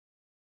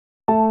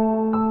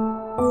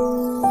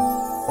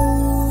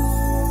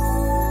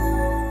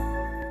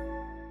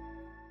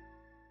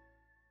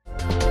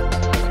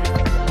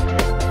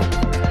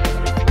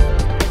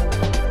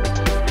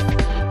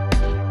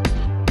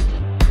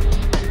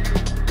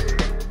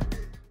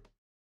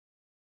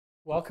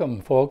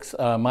Welcome, folks.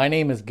 My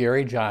name is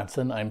Gary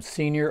Johnson. I'm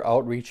Senior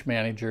Outreach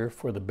Manager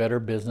for the Better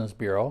Business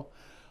Bureau.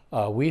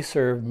 We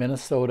serve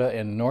Minnesota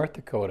and North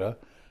Dakota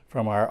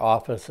from our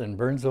office in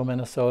Burnsville,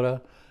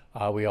 Minnesota.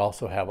 We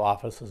also have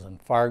offices in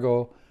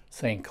Fargo,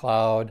 St.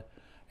 Cloud,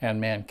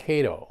 and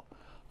Mankato.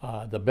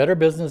 The Better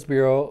Business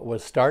Bureau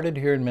was started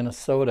here in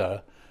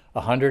Minnesota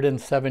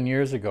 107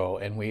 years ago,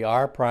 and we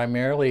are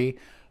primarily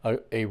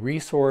a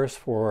resource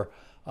for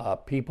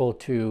people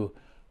to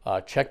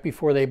check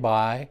before they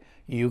buy.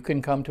 You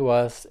can come to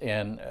us,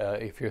 and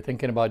if you're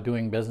thinking about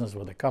doing business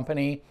with a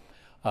company,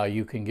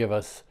 you can give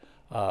us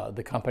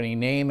the company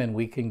name, and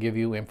we can give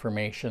you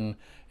information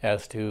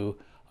as to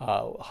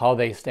how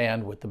they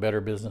stand with the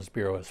Better Business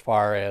Bureau as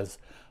far as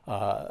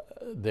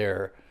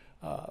their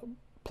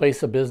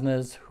place of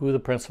business, who the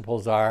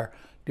principals are,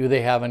 do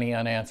they have any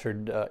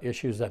unanswered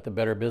issues at the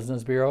Better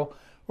Business Bureau,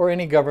 or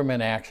any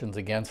government actions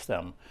against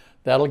them.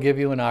 That'll give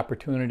you an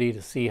opportunity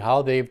to see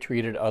how they've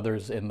treated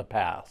others in the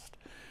past.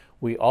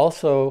 We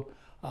also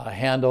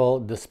handle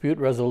dispute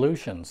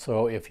resolution.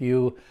 So if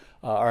you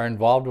are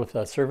involved with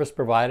a service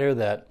provider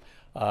that,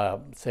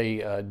 say,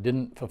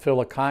 didn't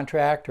fulfill a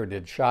contract or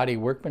did shoddy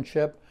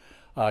workmanship,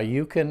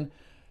 you can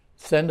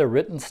send a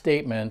written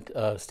statement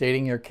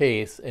stating your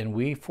case, and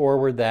we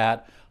forward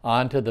that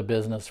onto the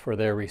business for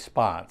their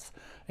response.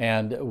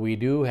 And we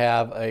do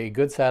have a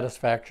good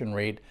satisfaction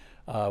rate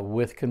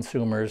with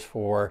consumers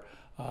for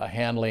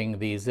handling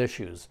these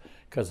issues.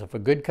 Because if a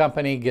good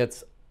company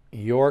gets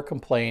your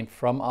complaint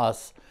from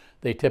us,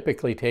 they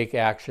typically take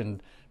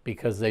action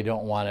because they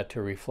don't want it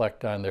to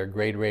reflect on their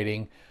grade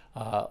rating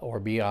or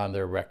be on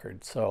their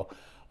record. So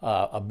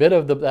that's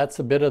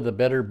a bit of the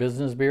Better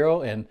Business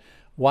Bureau, and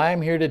why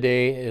I'm here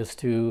today is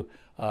to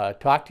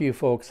talk to you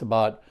folks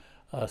about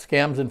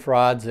scams and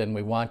frauds, and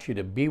we want you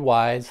to be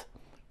wise,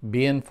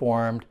 be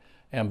informed,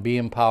 and be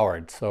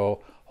empowered.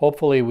 So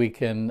hopefully we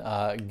can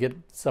get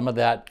some of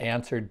that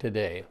answered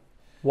today.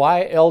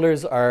 Why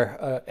elders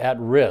are at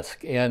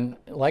risk. And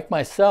like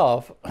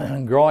myself,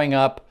 growing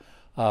up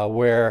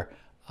where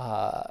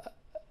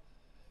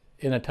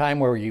in a time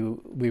where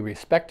we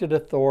respected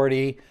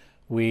authority,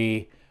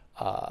 we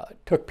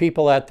took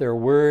people at their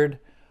word,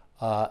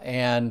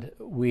 and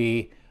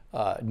we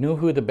knew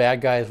who the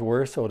bad guys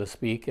were, so to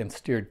speak, and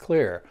steered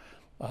clear.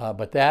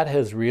 But that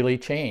has really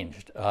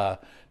changed.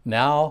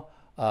 Now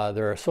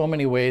there are so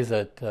many ways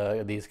that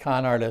these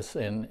con artists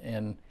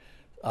and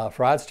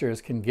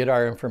fraudsters can get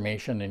our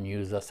information and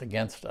use us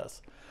against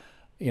us.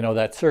 You know,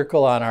 that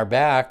circle on our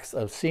backs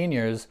of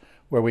seniors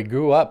where we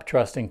grew up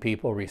trusting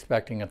people,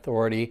 respecting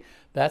authority,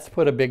 that's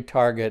put a big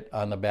target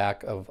on the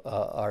back of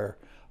our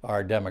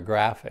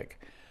demographic.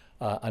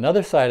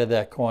 Another side of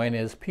that coin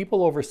is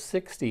people over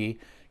 60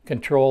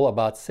 control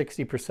about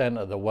 60%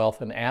 of the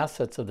wealth and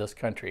assets of this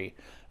country.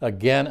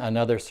 Again,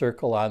 another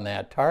circle on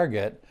that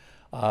target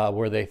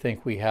where they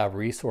think we have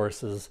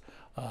resources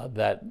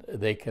that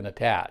they can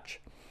attach.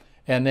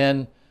 And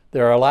then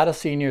there are a lot of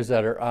seniors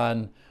that are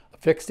on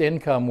fixed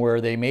income where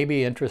they may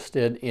be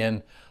interested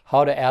in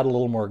how to add a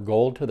little more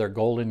gold to their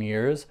golden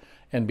years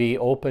and be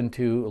open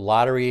to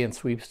lottery and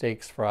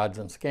sweepstakes frauds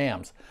and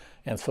scams.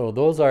 And so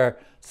those are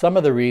some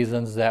of the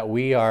reasons that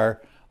we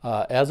are,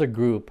 as a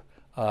group,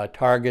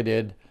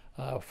 targeted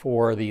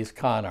for these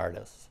con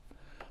artists.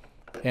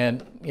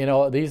 And you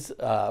know, these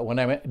when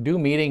I do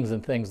meetings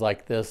and things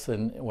like this,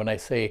 and when I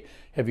say,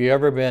 have you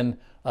ever been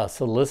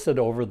solicited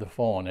over the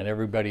phone, and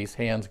everybody's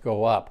hands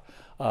go up,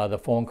 the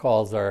phone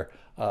calls are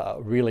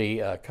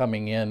really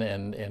coming in,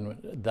 and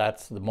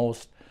that's the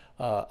most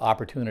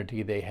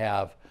opportunity they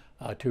have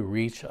to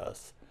reach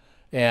us.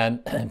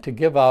 And to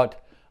give out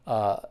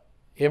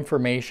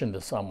information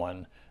to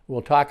someone,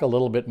 we'll talk a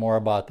little bit more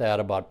about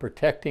that, about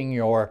protecting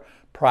your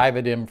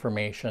private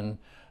information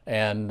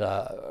and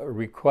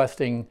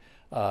requesting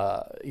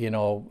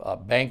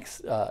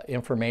banks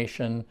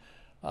information,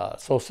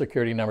 social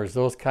security numbers,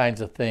 those kinds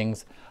of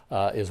things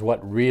is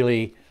what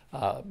really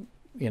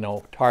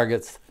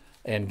targets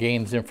and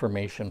gains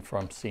information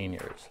from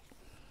seniors.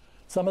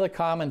 Some of the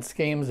common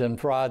schemes and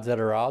frauds that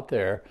are out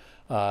there,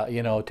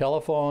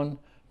 telephone,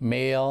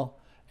 mail,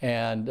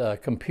 and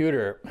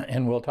computer,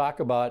 and we'll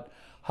talk about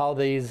how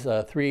these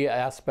three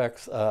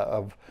aspects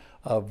of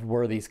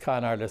where these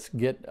con artists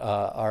get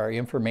our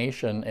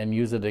information and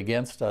use it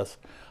against us,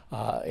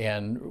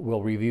 and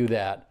we'll review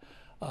that.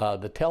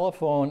 The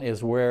telephone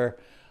is where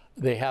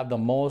they have the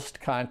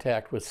most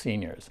contact with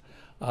seniors.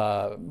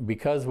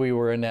 Because we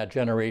were in that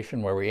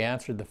generation where we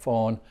answered the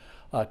phone,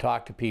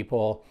 talked to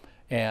people,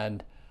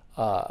 and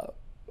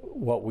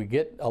what we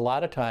get a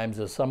lot of times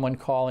is someone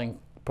calling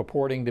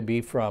purporting to be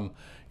from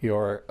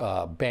your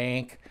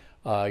bank,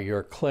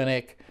 your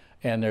clinic,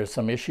 and there's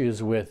some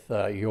issues with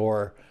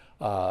your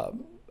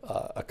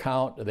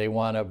account. They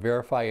want to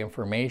verify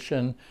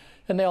information,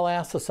 and they'll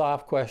ask the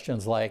soft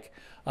questions like,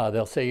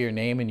 they'll say your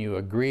name and you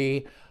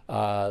agree,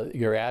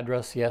 your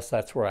address, yes,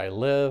 that's where I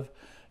live,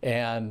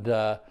 and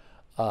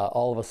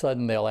all of a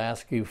sudden they'll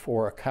ask you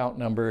for account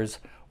numbers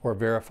or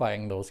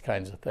verifying those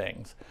kinds of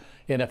things.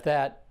 And if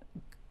that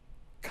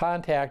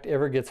contact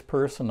ever gets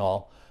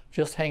personal,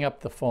 just hang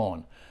up the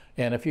phone.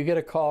 And if you get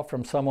a call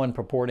from someone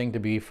purporting to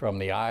be from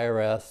the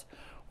IRS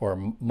or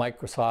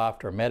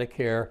Microsoft or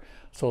Medicare,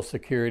 Social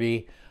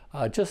Security,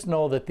 just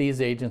know that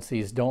these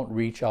agencies don't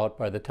reach out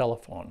by the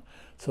telephone.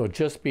 So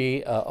just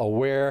be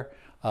aware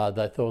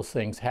that those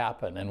things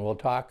happen. And we'll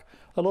talk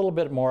a little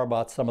bit more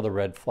about some of the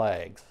red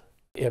flags.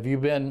 Have you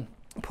been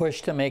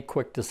pushed to make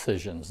quick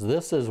decisions?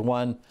 This is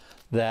one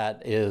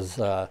that is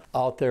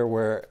out there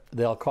where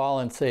they'll call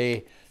and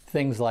say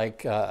things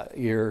like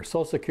your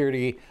Social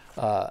Security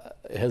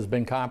has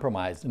been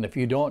compromised, and if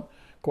you don't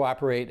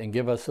cooperate and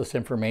give us this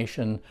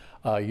information,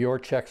 your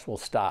checks will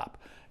stop.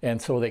 And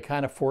so they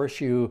kind of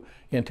force you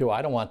into,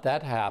 I don't want that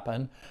to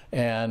happen,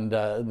 and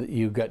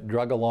you get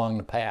drug along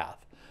the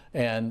path.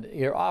 And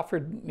you're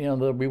offered,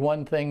 there'll be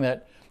one thing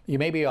that you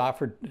may be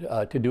offered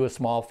to do a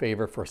small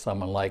favor for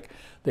someone, like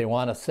they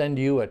want to send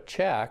you a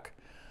check,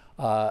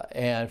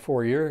 and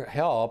for your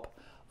help,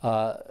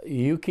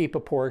 you keep a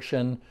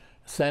portion,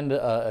 send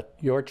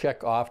your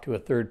check off to a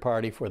third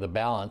party for the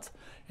balance,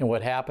 and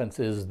what happens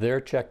is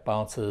their check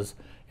bounces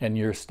and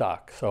you're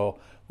stuck. So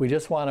we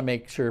just want to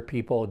make sure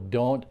people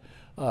don't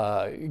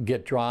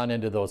get drawn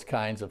into those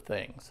kinds of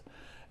things.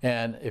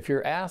 And if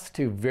you're asked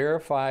to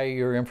verify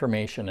your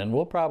information, and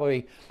we'll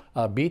probably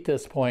beat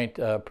this point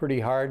pretty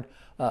hard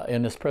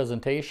in this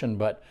presentation,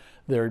 but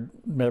they're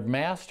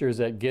masters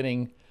at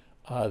getting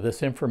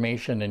this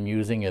information and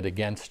using it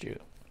against you.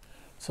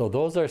 So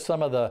those are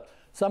some of the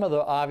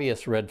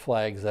obvious red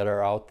flags that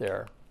are out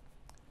there.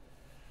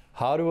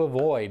 How to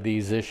avoid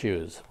these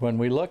issues? When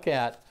we look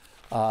at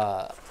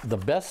the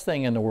best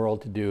thing in the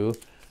world to do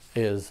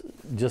is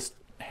just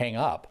hang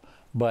up.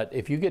 But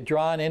if you get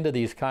drawn into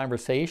these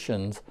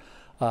conversations,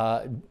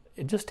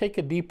 just take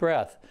a deep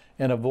breath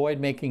and avoid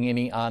making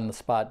any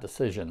on-the-spot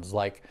decisions,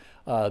 like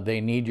they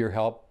need your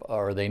help,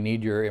 or they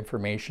need your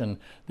information,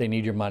 they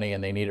need your money,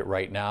 and they need it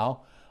right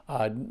now.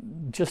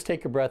 Just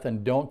take a breath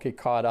and don't get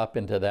caught up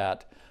into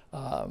that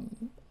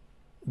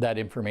that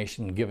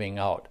information giving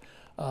out.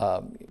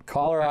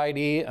 Caller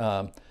ID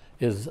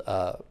is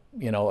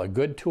a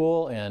good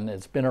tool, and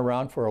it's been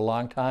around for a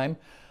long time.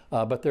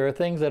 But there are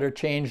things that are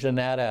changed in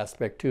that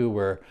aspect too,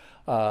 where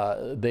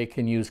they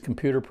can use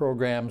computer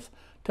programs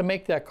to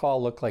make that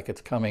call look like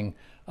it's coming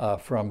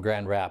from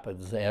Grand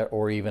Rapids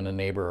or even a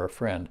neighbor or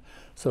friend.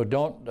 So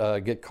don't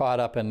get caught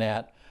up in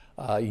that.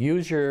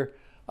 Use your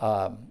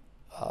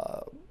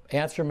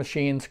answer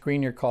machine,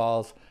 screen your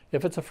calls.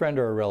 If it's a friend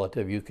or a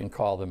relative, you can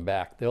call them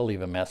back. They'll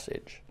leave a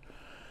message.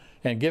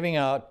 And giving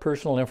out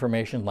personal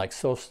information like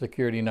Social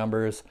Security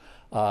numbers,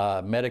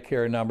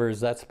 Medicare numbers,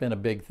 that's been a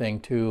big thing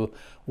too,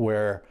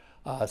 where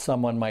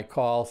someone might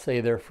call,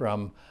 say they're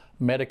from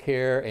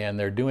Medicare and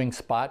they're doing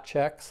spot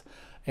checks,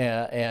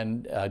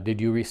 and did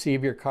you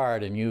receive your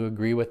card, and you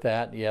agree with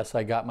that? Yes,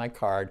 I got my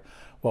card.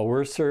 Well,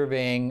 we're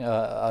surveying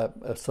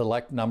a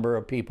select number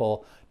of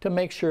people to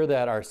make sure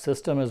that our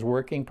system is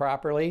working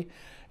properly,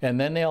 and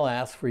then they'll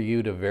ask for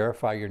you to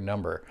verify your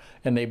number.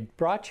 And they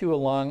brought you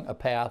along a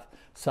path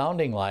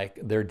sounding like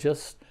they're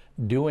just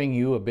doing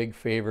you a big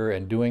favor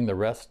and doing the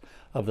rest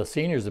of the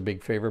seniors a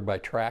big favor by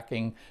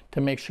tracking to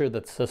make sure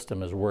that the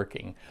system is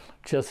working.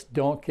 Just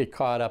don't get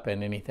caught up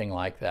in anything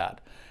like that.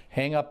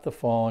 Hang up the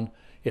phone.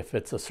 If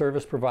it's a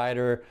service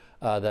provider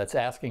that's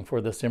asking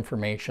for this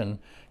information,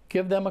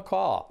 give them a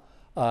call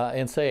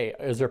and say,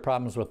 is there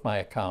problems with my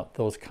account?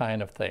 Those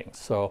kind of things.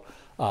 So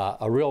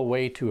a real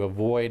way to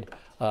avoid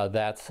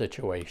that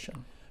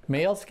situation.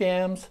 Mail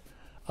scams,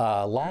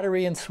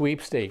 lottery and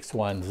sweepstakes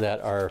ones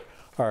that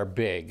are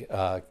big.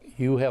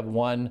 You have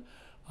won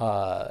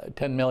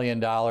 $10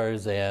 million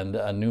and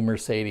a new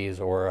Mercedes,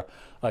 or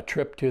a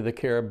trip to the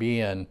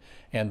Caribbean,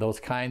 and those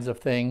kinds of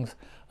things.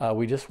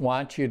 We just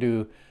want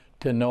you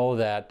to know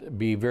that,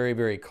 be very,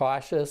 very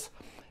cautious.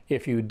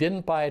 If you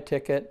didn't buy a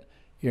ticket,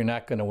 you're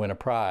not going to win a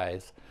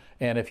prize.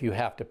 And if you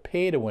have to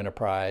pay to win a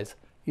prize,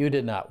 you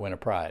did not win a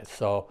prize.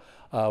 So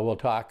we'll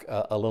talk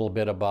a little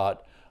bit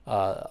about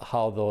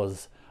how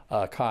those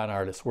con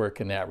artists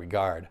work in that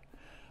regard.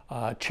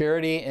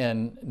 Charity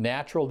and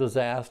natural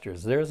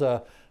disasters. There's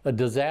a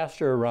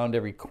disaster around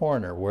every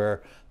corner,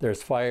 where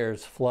there's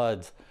fires,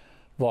 floods,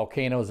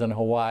 volcanoes in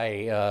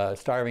Hawaii,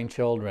 starving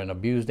children,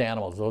 abused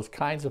animals, those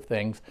kinds of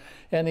things.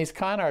 And these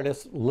con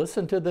artists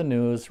listen to the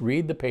news,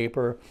 read the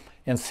paper,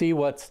 and see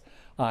what's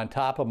on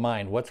top of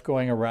mind, what's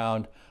going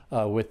around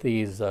with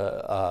these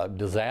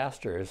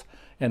disasters.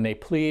 And they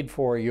plead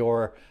for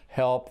your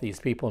help. These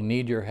people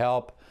need your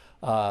help.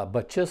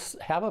 But just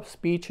have a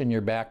speech in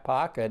your back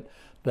pocket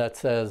that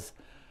says,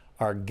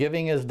 our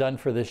giving is done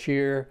for this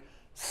year.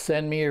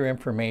 Send me your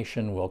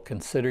information. We'll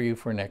consider you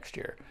for next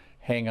year.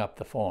 Hang up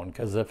the phone,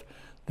 because if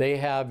they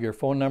have your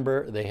phone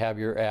number, they have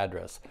your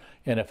address.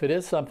 And if it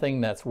is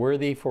something that's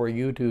worthy for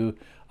you to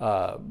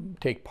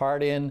take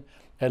part in,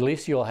 at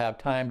least you'll have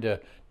time to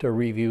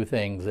review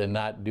things and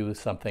not do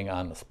something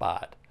on the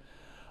spot.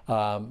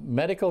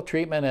 Medical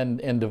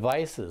treatment and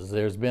devices.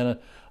 There's been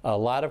a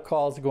lot of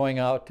calls going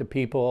out to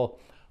people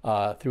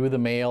through the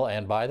mail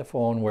and by the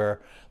phone,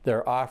 where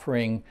they're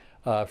offering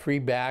free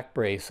back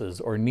braces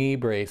or knee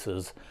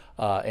braces,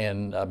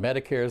 and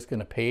Medicare is going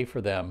to pay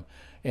for them.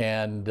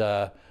 And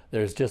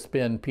there's just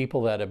been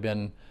people that have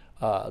been,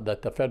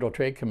 that the Federal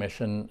Trade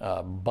Commission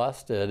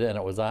busted, and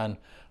it was on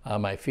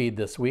my feed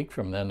this week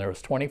from them. There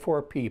was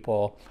 24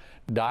 people,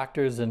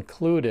 doctors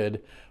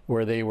included,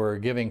 where they were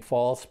giving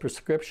false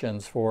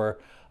prescriptions for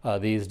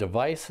these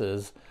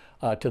devices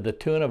to the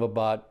tune of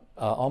about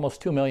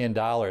almost $2 million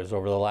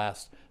over the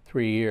last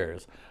 3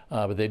 years.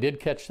 But they did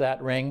catch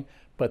that ring,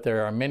 but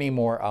there are many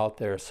more out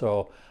there.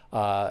 So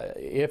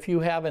if you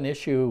have an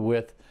issue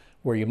with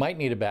where you might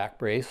need a back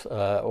brace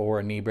or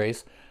a knee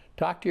brace,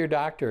 talk to your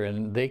doctor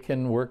and they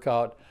can work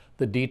out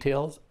the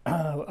details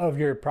of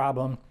your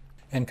problem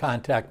and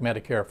contact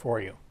Medicare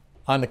for you.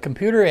 On the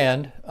computer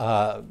end,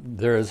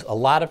 there's a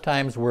lot of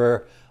times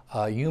where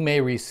you may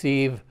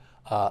receive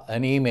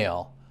an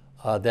email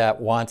that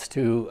wants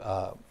to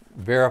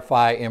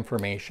verify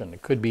information.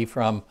 It could be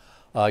from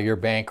your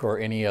bank or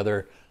any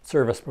other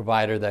service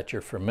provider that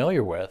you're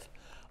familiar with,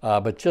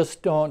 but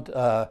just don't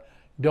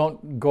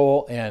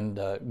go and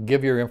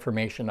give your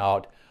information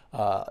out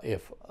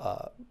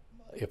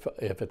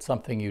if it's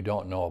something you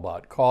don't know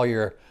about. Call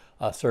your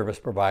service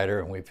provider,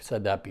 and we've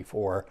said that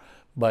before,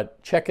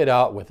 but check it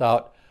out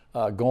without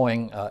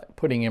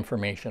putting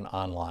information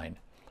online.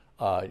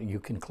 You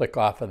can click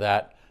off of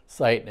that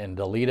site and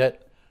delete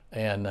it,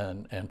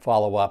 and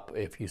follow up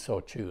if you so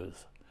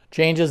choose.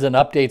 Changes and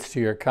updates to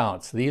your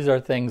accounts. These are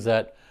things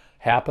that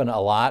happen a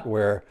lot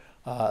where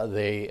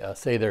they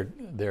say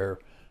they're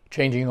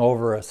changing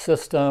over a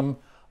system.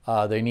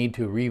 They need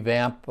to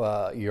revamp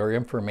your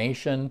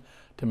information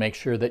to make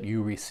sure that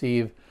you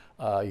receive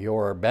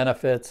your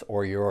benefits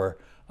or your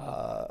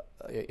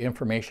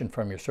information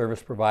from your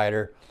service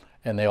provider,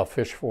 and they'll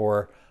fish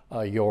for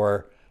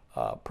your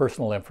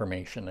personal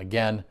information.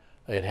 Again,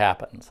 it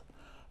happens.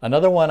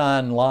 Another one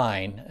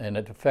online, and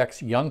it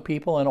affects young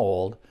people and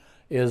old,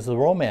 is the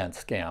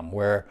romance scam,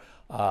 where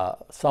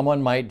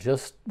someone might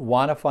just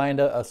want to find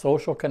a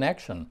social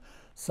connection,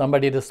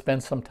 somebody to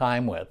spend some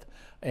time with.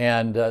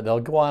 And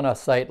they'll go on a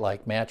site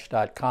like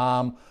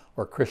Match.com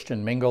or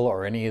Christian Mingle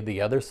or any of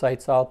the other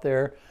sites out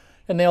there,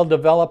 and they'll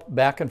develop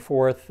back and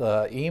forth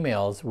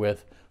emails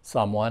with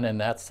someone, and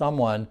that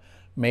someone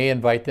may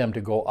invite them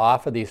to go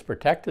off of these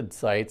protected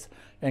sites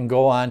and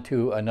go on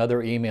to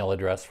another email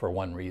address for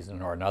one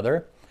reason or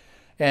another.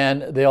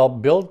 And they'll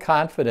build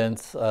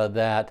confidence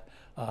that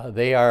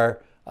they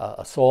are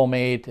a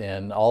soulmate,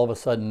 and all of a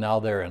sudden now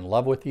they're in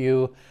love with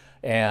you,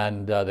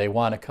 and they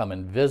want to come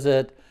and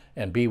visit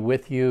and be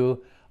with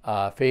you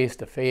face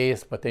to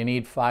face, but they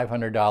need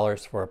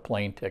 $500 for a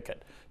plane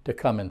ticket to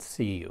come and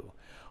see you.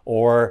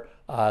 Or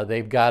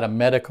they've got a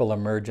medical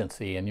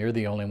emergency and you're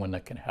the only one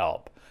that can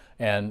help.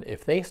 And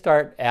if they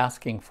start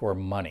asking for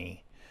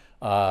money,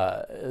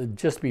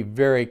 just be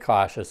very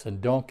cautious and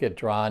don't get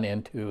drawn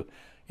into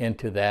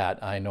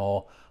that. I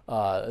know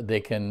they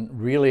can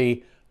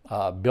really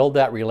build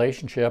that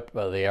relationship.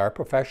 They are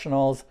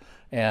professionals,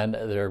 and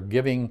they're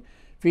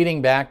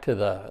feeding back to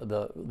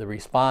the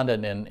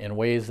respondent in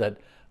ways that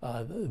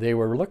they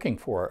were looking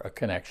for a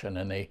connection,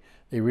 and they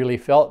really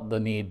felt the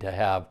need to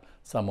have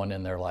someone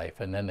in their life,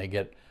 and then they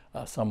get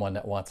someone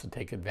that wants to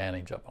take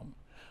advantage of them.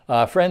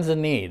 Friends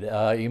in need.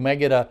 You may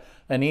get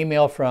an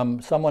email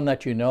from someone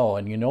that you know,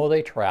 and you know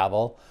they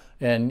travel,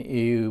 and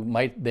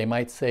they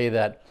might say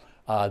that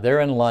they're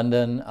in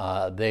London,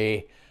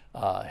 they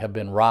have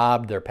been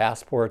robbed, their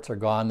passports are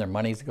gone, their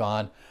money's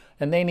gone,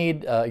 and they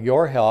need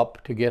your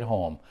help to get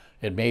home.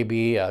 It may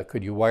be,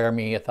 could you wire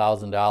me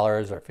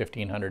 $1,000 or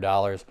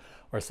 $1,500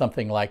 or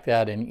something like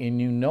that, and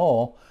you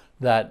know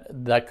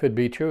that could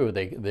be true.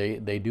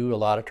 They do a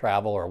lot of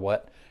travel or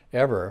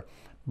whatever,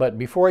 but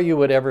before you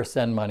would ever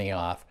send money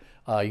off,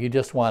 you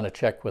just want to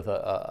check with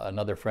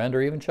another friend,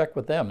 or even check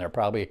with them. They're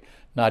probably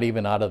not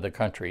even out of the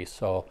country.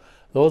 So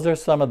those are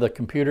some of the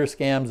computer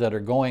scams that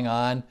are going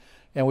on,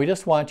 and we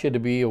just want you to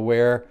be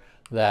aware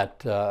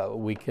that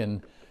we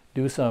can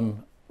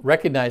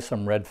recognize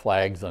some red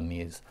flags on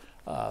these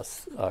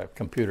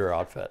computer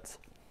outfits.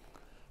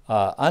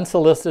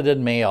 Unsolicited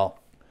mail,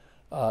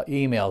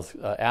 emails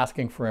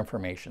asking for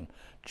information.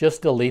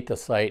 Just delete the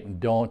site and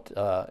don't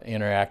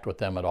interact with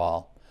them at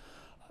all.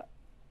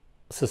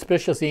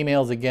 Suspicious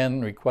emails,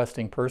 again,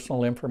 requesting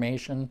personal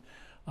information.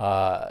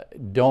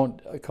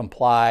 Don't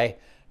comply,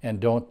 and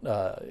don't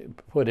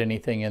put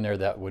anything in there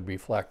that would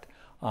reflect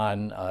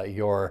on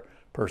your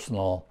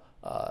personal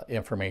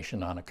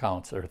information on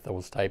accounts or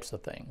those types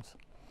of things.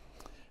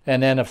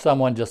 And then if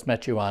someone just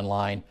met you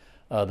online,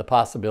 the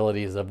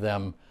possibilities of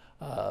them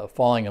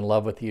falling in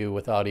love with you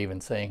without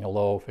even saying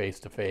hello face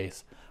to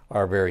face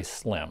are very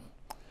slim.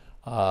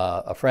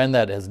 A friend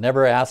that has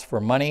never asked for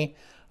money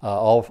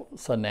all of a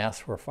sudden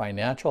asks for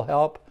financial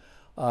help.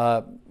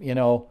 You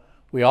know,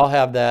 we all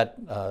have that,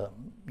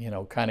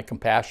 kind of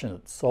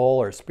compassionate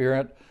soul or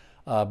spirit,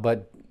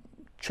 but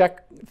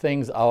check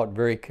things out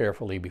very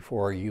carefully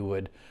before you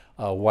would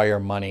wire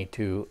money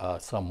to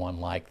someone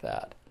like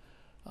that.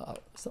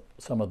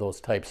 Some of those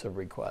types of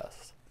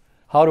requests.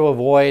 How to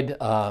avoid,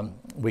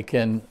 we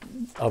can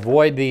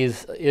avoid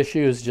these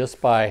issues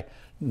just by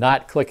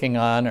not clicking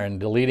on and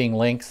deleting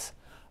links.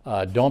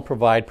 Don't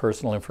provide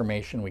personal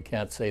information. We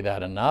can't say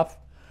that enough.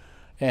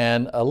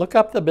 And look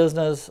up the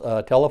business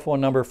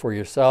telephone number for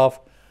yourself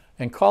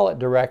and call it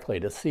directly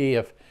to see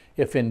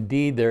if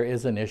indeed there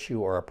is an issue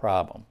or a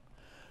problem.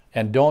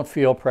 And don't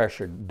feel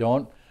pressured.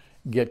 Don't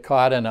get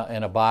caught in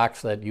a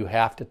box that you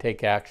have to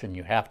take action.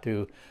 You have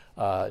to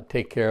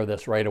take care of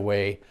this right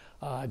away.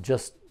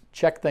 Just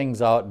check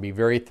things out and be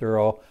very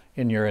thorough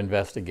in your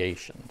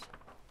investigations.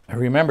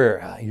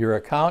 Remember, your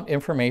account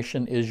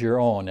information is your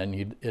own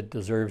and it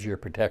deserves your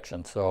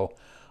protection. So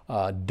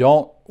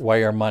don't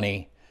wire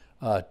money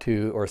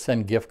to or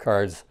send gift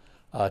cards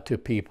to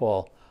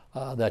people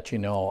that you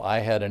know. I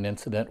had an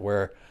incident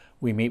where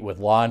we meet with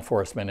law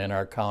enforcement in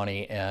our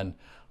county, and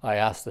I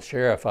asked the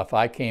sheriff if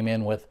I came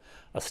in with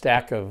a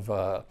stack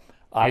of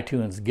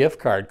iTunes gift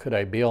card, could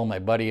I bail my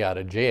buddy out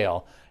of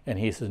jail? And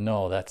he says,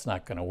 no, that's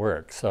not going to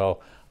work. So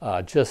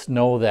just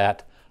know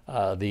that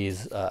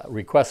these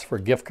requests for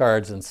gift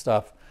cards and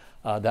stuff,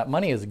 that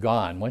money is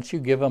gone. Once you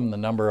give them the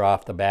number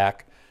off the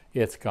back,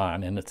 it's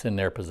gone and it's in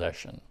their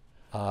possession.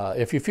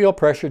 If you feel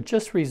pressured,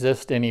 just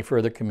resist any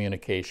further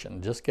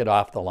communication. Just get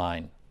off the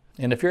line.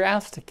 And if you're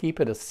asked to keep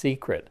it a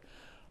secret,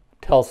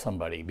 tell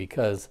somebody,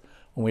 because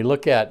when we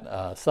look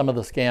at some of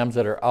the scams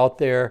that are out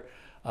there,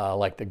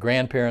 like the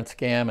grandparent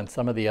scam and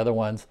some of the other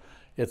ones,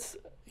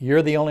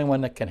 you're the only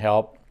one that can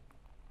help.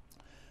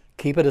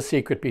 Keep it a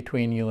secret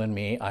between you and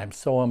me. I'm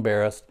so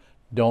embarrassed.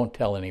 Don't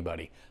tell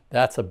anybody.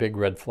 That's a big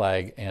red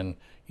flag, and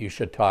you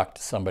should talk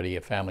to somebody,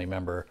 a family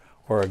member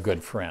or a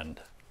good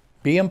friend.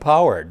 Be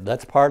empowered.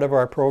 That's part of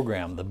our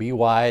program. The Be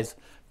Wise,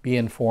 Be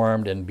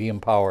Informed, and Be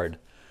Empowered.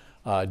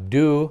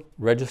 Do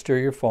register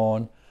your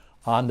phone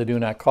on the Do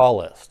Not Call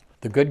list.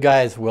 The good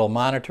guys will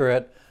monitor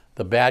it.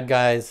 The bad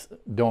guys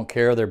don't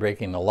care. They're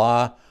breaking the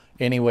law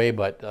anyway,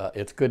 but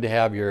it's good to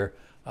have your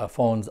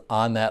phones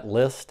on that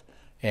list,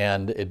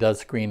 and it does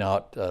screen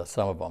out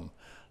some of them.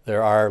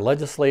 There are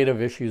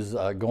legislative issues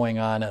going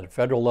on at a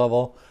federal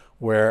level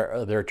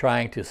where they're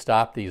trying to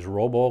stop these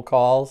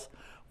robocalls,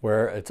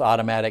 where it's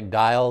automatic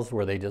dials,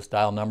 where they just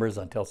dial numbers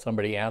until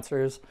somebody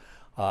answers.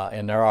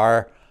 And there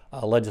are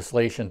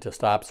legislation to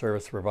stop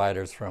service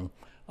providers from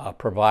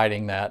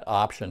providing that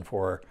option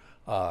for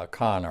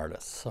con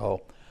artists.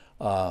 So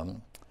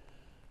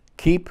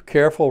keep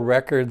careful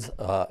records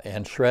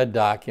and shred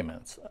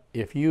documents.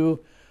 If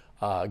you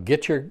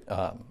get your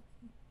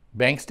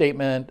bank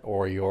statement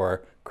or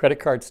your credit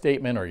card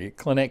statement or your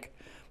clinic,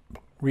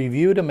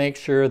 review to make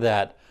sure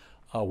that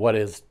what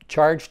is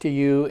charged to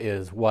you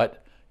is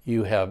what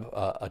you have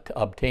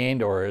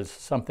obtained or is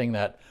something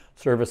that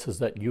services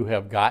that you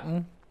have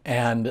gotten.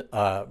 And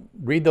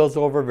read those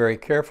over very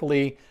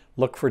carefully.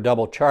 Look for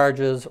double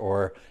charges,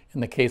 or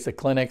in the case of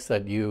clinics,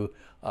 that you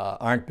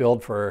aren't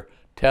billed for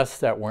tests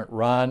that weren't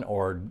run,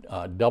 or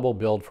double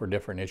billed for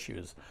different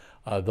issues.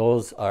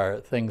 Those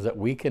are things that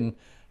we can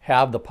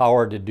have the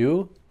power to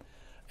do.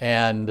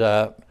 And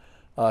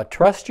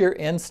trust your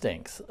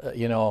instincts.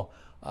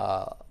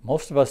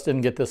 Most of us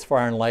didn't get this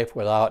far in life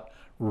without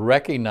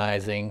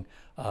recognizing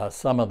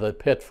some of the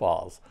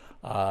pitfalls.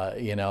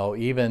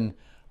 Even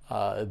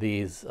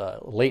these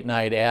late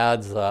night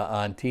ads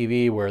on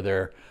TV where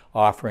they're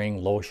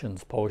offering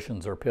lotions,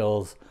 potions, or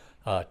pills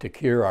to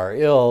cure our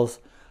ills,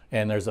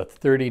 and there's a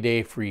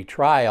 30-day free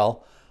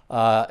trial,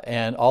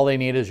 and all they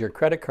need is your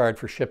credit card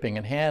for shipping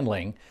and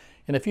handling.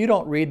 And if you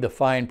don't read the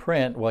fine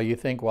print, well, you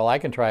think, well, I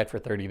can try it for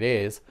 30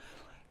 days.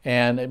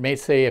 And it may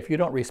say, if you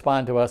don't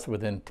respond to us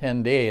within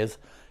 10 days,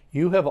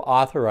 you have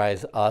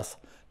authorized us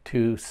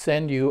to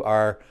send you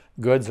our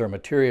goods or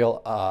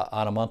material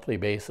on a monthly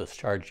basis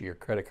charged to your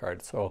credit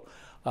card. So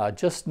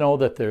just know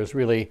that there's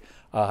really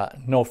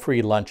no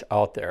free lunch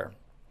out there.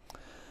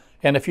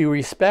 And if you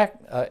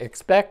expect a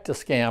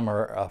scam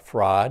or a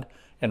fraud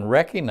and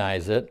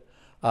recognize it,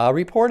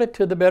 report it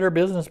to the Better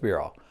Business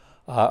Bureau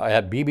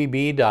at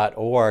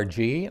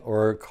bbb.org,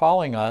 or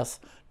calling us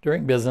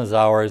during business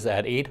hours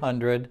at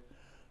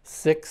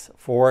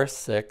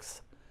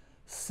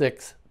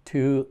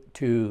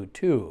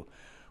 800-646-6222.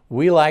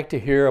 We like to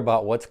hear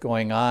about what's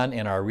going on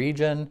in our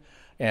region,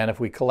 and if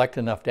we collect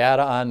enough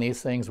data on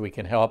these things, we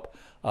can help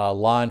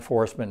law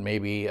enforcement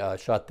maybe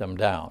shut them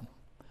down.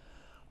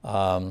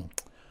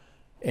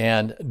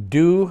 And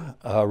do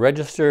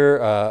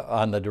register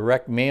on the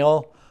Direct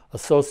Mail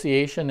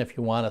Association if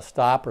you want to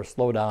stop or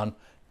slow down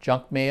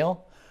junk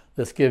mail.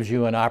 This gives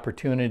you an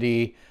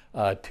opportunity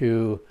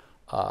to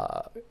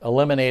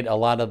eliminate a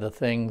lot of the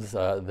things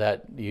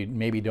that you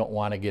maybe don't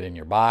want to get in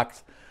your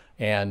box.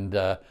 And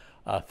a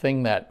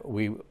thing that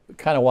we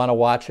kind of want to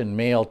watch in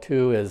mail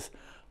too is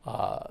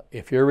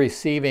if you're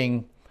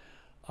receiving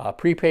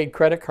prepaid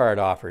credit card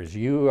offers,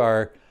 you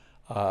are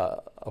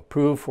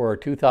approved for a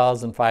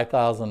 $2,000,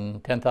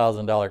 $5,000,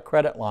 $10,000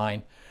 credit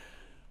line,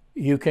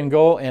 you can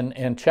go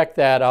and check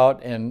that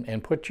out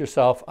and put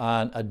yourself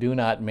on a do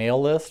not mail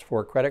list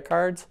for credit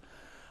cards.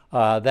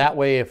 That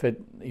way, if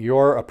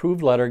your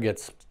approved letter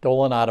gets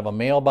stolen out of a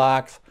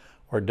mailbox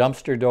or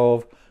dumpster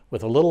dove,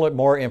 with a little bit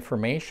more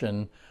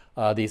information,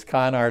 these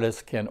con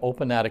artists can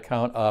open that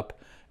account up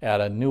at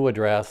a new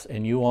address,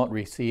 and you won't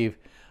receive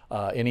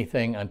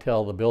anything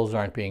until the bills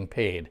aren't being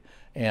paid.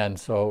 And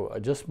so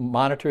just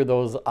monitor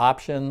those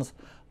options.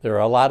 There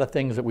are a lot of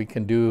things that we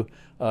can do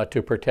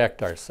to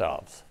protect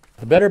ourselves.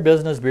 The Better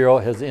Business Bureau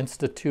has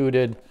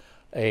instituted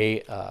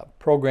a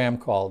program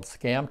called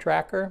Scam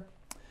Tracker.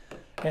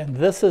 And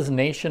this is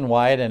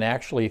nationwide and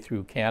actually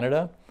through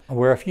Canada,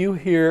 where if you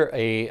hear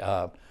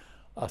a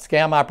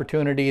scam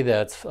opportunity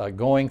that's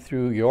going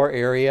through your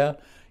area,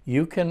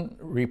 you can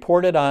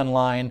report it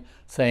online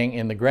saying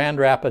in the Grand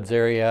Rapids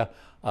area,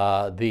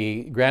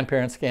 the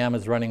grandparent scam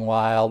is running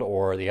wild,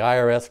 or the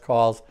IRS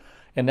calls,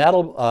 and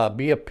that'll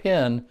be a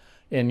pin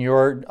in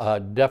your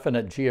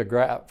definite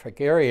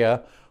geographic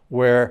area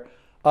where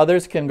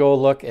others can go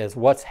look as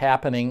what's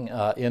happening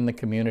in the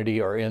community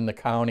or in the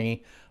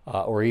county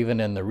or even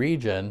in the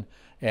region,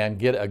 and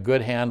get a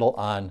good handle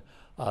on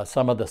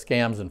some of the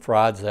scams and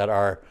frauds that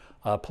are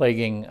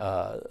plaguing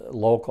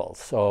locals.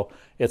 So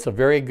it's a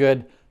very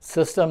good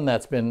system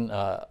that's been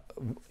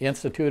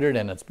instituted,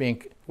 and it's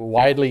being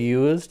widely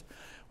used.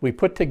 We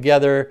put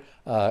together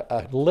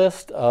a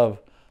list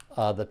of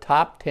the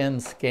top 10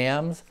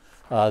 scams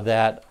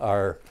that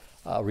are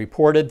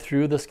reported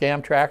through the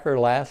Scam Tracker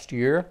last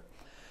year,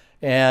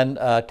 and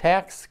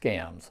tax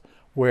scams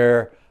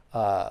where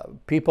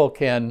people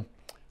can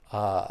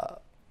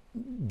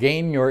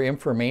gain your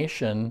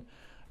information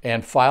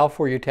and file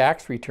for your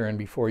tax return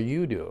before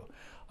you do.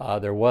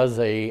 There was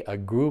a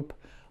group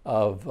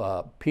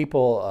of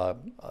people,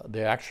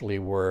 they actually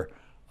were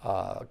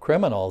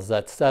criminals,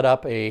 that set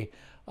up a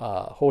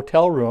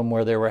hotel room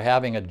where they were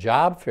having a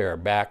job fair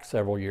back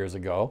several years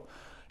ago.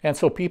 And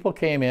so people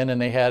came in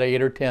and they had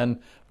 8 or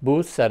 10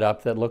 booths set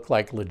up that looked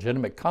like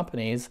legitimate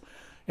companies,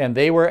 and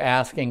they were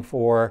asking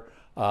for,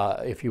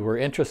 if you were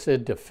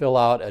interested, to fill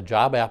out a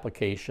job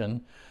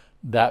application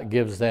that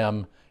gives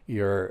them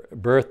your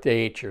birth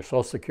date, your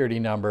social security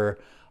number,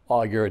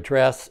 your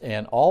address,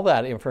 and all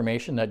that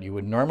information that you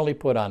would normally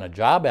put on a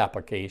job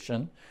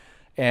application.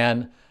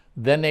 And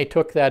then they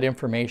took that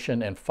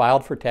information and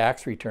filed for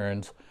tax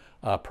returns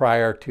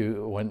prior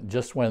to when the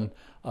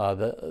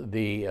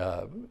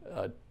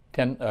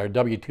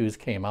W-2s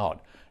came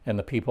out, and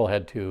the people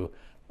had to,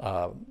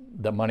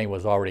 the money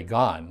was already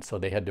gone, so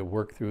they had to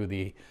work through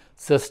the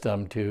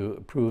system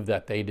to prove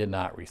that they did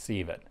not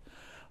receive it.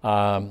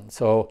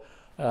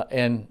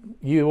 And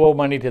you owe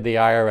money to the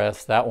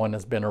IRS. That one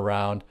has been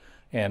around,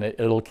 and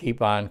it'll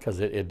keep on because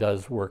it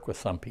does work with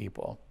some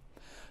people.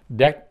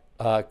 Debt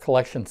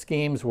collection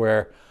schemes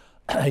where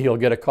you'll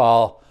get a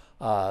call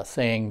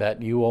saying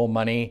that you owe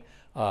money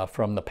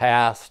from the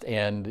past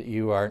and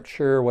you aren't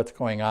sure what's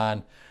going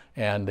on,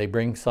 and they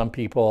bring some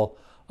people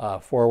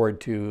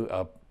forward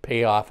to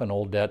pay off an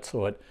old debt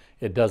so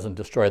it doesn't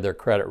destroy their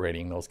credit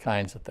rating, those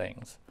kinds of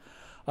things.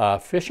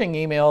 Phishing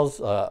emails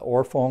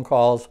or phone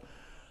calls,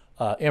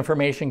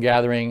 information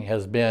gathering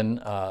has been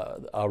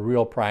a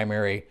real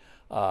primary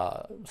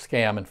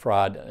scam and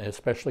fraud,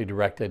 especially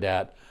directed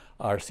at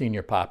our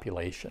senior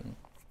population.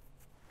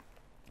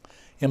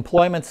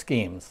 Employment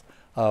schemes,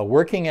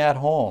 working at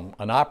home,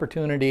 an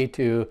opportunity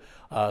to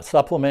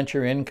supplement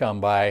your income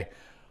by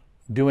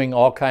doing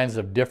all kinds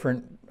of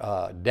different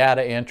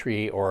data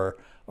entry or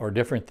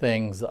different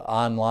things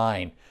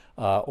online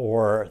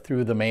or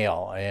through the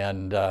mail.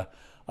 And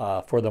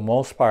for the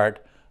most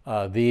part,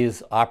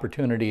 these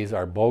opportunities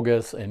are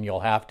bogus, and you'll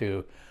have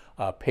to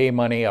pay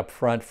money up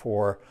front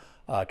for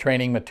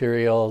training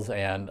materials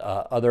and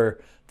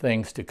other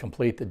things to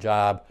complete the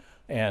job,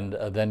 and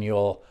then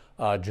you'll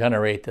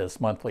generate this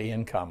monthly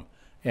income.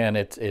 And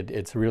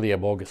it's really a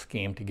bogus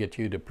scheme to get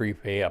you to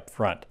prepay up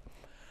front.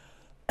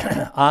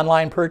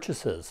 Online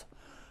purchases.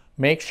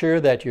 Make sure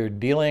that you're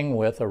dealing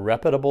with a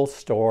reputable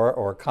store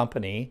or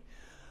company,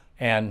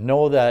 and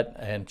know that,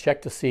 and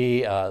check to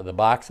see the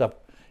box up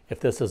if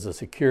this is a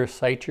secure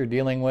site you're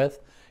dealing with,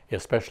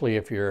 especially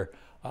if you're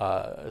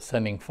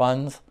sending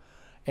funds.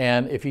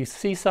 And if you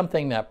see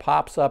something that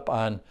pops up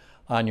on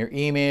your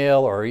email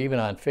or even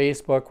on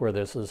Facebook where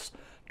there's this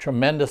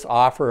tremendous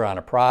offer on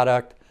a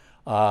product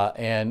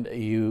and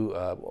you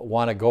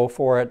want to go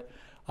for it,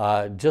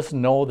 just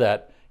know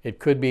that it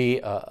could be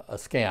a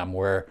scam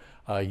where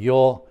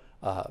you'll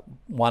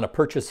want to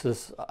purchase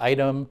this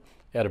item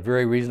at a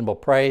very reasonable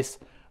price.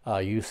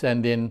 You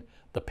send in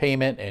the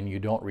payment and you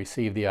don't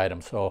receive the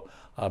item. So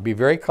be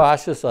very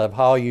cautious of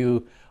how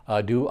you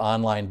do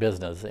online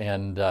business.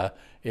 And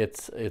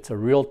it's a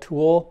real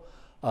tool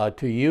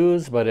to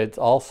use, but it's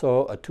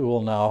also a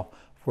tool now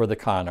for the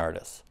con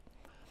artists.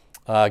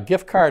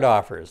 Gift card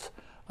offers.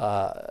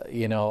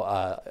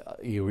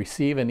 You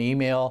receive an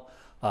email,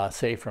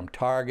 say from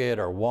Target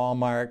or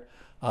Walmart,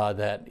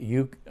 that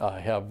you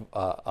have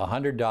a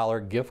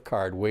 $100 gift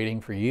card waiting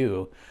for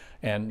you,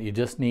 and you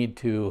just need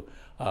to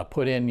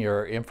put in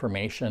your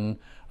information.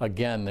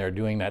 Again, they're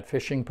doing that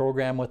phishing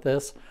program with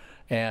this,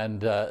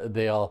 and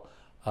they'll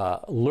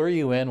lure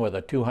you in with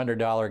a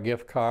 $200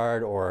 gift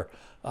card or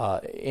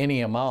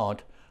any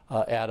amount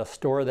at a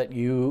store that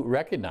you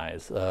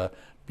recognize.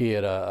 be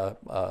it a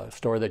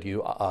store that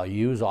you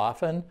use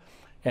often,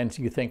 and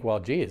you think, well,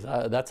 geez,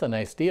 that's a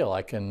nice deal.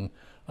 I can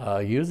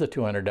use a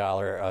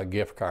 $200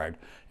 gift card.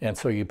 And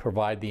so you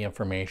provide the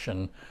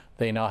information.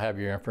 They now have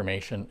your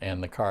information,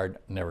 and the card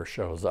never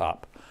shows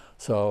up.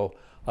 So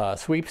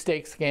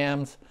sweepstakes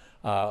scams,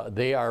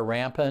 they are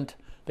rampant.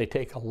 They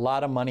take a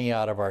lot of money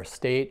out of our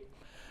state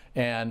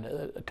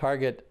and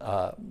target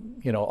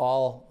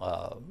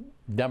all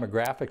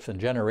demographics and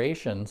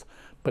generations,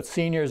 but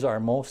seniors are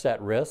most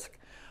at risk,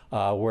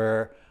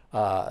 where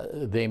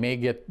they may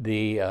get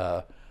the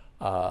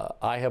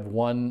I have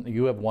won,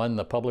 you have won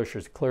the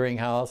Publishers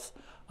Clearinghouse,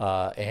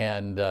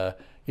 and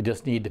you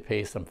just need to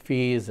pay some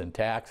fees and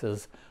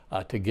taxes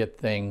to get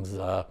things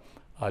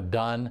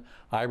done.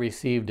 I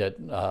received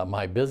at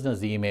my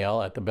business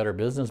email at the Better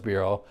Business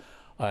Bureau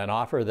an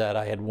offer that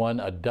I had won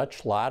a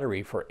Dutch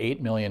lottery for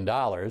 $8 million,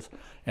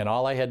 and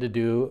all I had to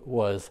do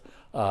was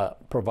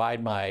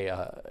provide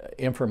my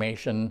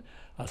information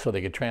so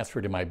they could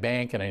transfer to my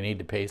bank, and I need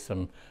to pay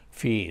some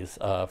fees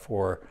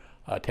for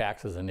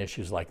taxes and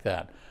issues like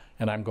that.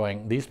 And I'm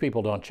going, these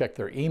people don't check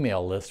their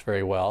email list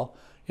very well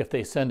if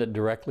they send it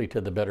directly to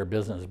the Better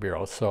Business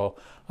Bureau. So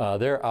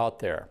they're out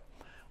there.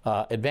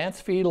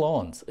 Advance fee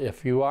loans.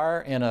 If you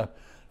are in a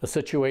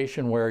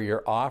situation where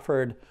you're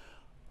offered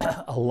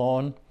a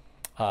loan,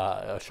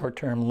 a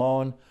short-term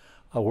loan,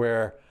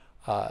 where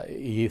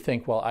you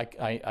think, well,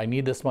 I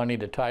need this money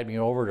to tide me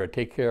over to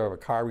take care of a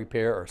car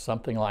repair or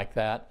something like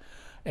that,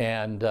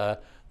 and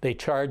they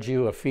charge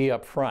you a fee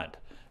up front.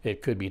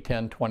 It could be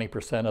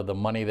 10–20% of the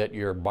money that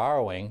you're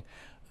borrowing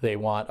they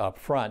want up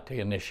front to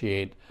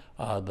initiate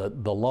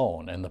the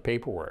loan and the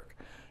paperwork.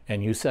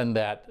 And you send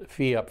that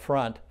fee up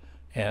front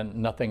and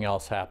nothing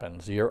else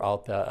happens. You're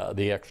out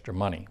the extra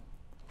money.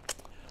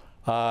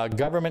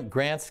 Government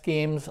grant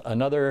schemes,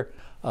 another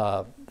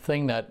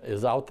thing that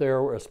is out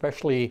there,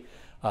 especially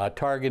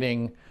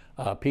targeting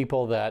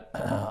people that,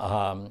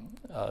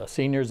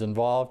 seniors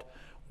involved,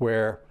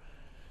 where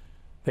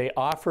they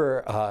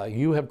offer,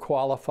 you have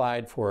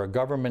qualified for a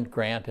government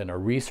grant and a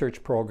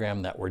research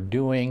program that we're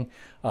doing.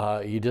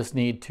 You just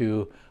need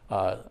to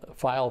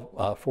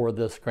file for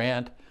this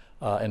grant,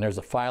 and there's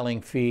a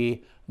filing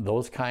fee,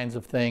 those kinds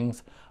of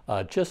things.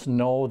 Just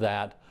know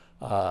that,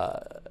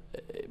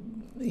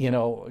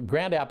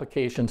 grant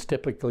applications,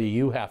 typically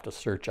you have to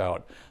search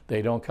out.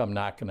 They don't come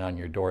knocking on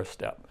your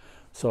doorstep.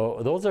 So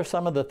those are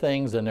some of the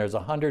things, and there's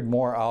 100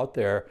 more out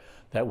there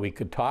that we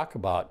could talk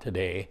about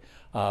today.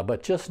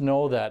 But just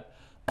know that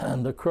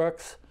the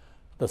crooks,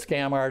 the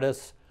scam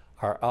artists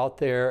are out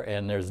there,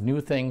 and there's new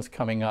things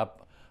coming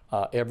up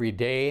every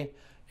day,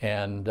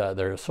 and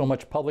there's so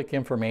much public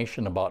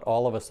information about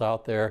all of us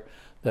out there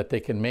that they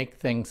can make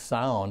things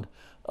sound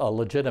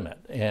legitimate.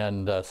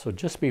 And so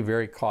just be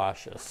very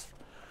cautious.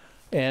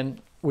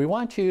 And we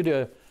want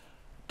you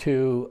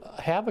to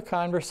have a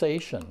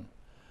conversation.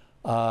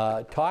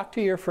 Talk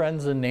to your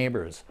friends and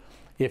neighbors.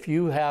 If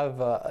you have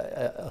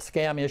a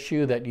scam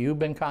issue that you've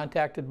been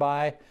contacted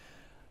by,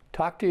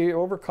 talk to you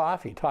over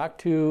coffee. Talk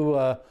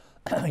to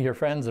your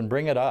friends and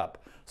bring it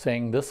up,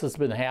 saying this has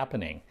been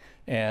happening,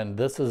 and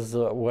this is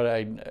what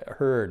I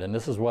heard, and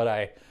this is what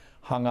I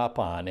hung up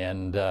on.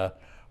 And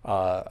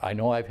I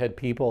know I've had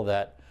people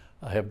that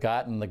have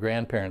gotten the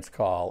grandparents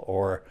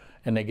call,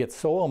 and they get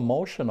so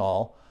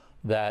emotional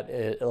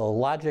that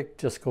logic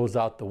just goes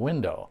out the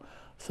window.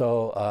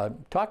 So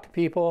talk to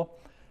people,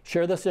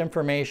 share this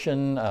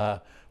information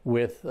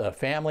with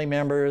family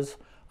members,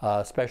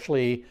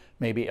 especially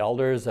maybe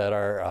elders that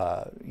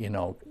are,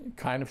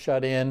 kind of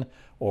shut in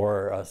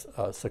or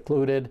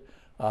secluded,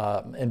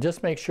 and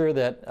just make sure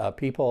that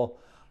people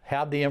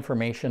have the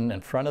information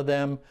in front of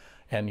them,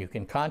 and you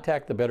can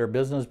contact the Better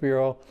Business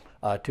Bureau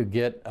to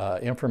get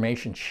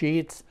information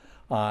sheets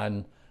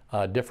on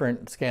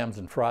different scams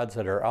and frauds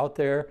that are out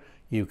there.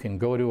 You can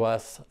go to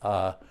us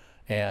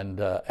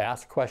and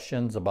ask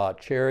questions about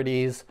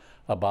charities,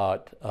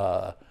 about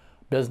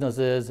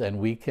businesses, and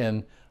we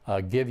can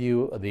give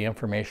you the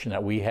information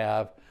that we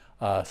have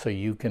so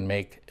you can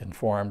make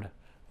informed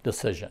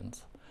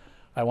decisions.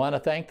 I want to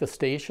thank the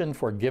station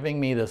for giving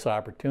me this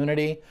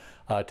opportunity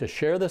to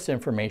share this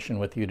information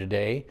with you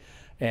today,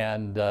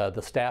 and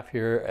the staff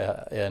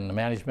here and the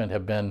management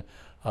have been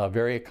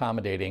very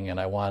accommodating, and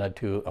I wanted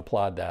to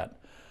applaud that.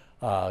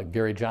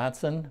 Gary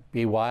Johnson,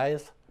 be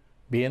wise,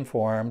 be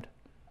informed,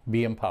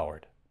 be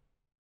empowered.